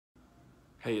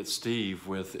Hey, it's Steve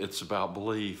with It's About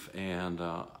Belief, and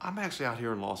I'm actually out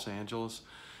here in Los Angeles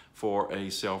for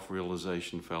a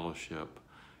self-realization fellowship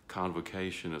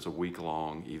convocation. It's a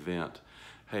week-long event.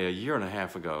 Hey, a year and a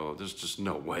half ago, there's just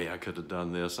no way I could have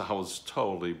done this. I was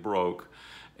totally broke,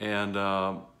 and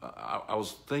I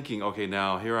was thinking, okay,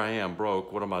 now here I am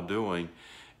broke. What am I doing?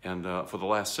 And for the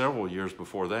last several years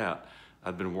before that,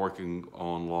 I'd been working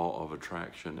on law of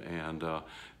attraction, and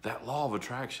that law of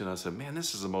attraction, I said, man,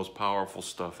 this is the most powerful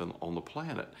stuff on the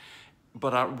planet.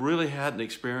 But I really hadn't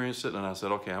experienced it, and I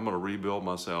said, okay, I'm going to rebuild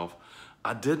myself.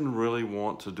 I didn't really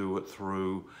want to do it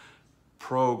through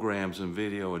programs and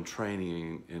video and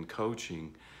training and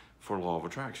coaching for law of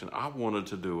attraction. I wanted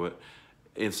to do it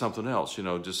in something else,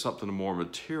 just something more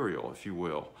material, if you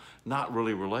will, not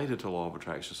really related to law of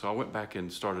attraction. So I went back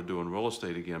and started doing real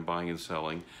estate again, buying and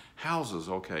selling houses.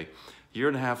 Okay, year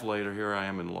and a half later, here I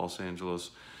am in Los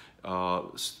Angeles,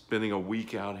 spending a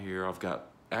week out here. I've got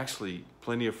actually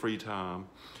plenty of free time,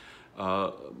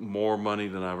 more money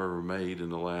than I've ever made in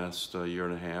the last year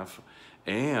and a half,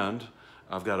 and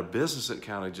I've got a business that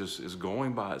kind of just is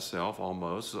going by itself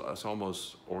almost. It's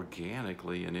almost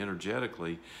organically and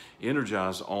energetically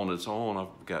energized on its own.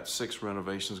 I've got 6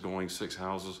 renovations going, 6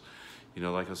 houses.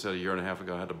 Like I said, a year and a half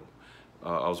ago,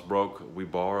 I was broke.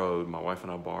 My wife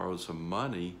and I borrowed some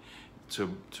money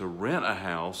to rent a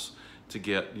house to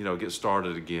get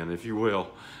started again, if you will.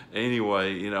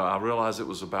 Anyway, I realized it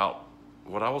was about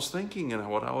what I was thinking and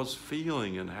what I was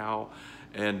feeling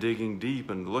and digging deep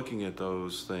and looking at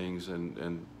those things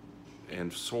and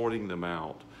sorting them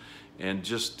out and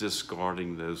just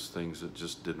discarding those things that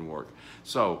just didn't work.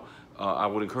 So I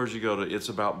would encourage you to go to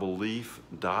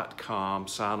itsaboutbelief.com,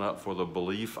 sign up for the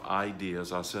Belief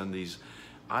Ideas. I send these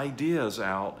ideas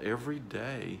out every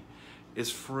day. It's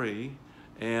free,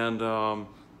 and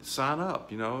sign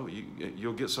up.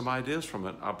 You'll get some ideas from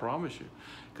it, I promise you,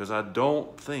 because I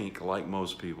don't think like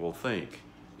most people think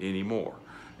anymore.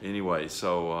 Anyway,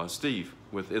 so Steve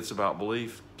with It's About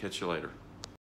Belief. Catch you later.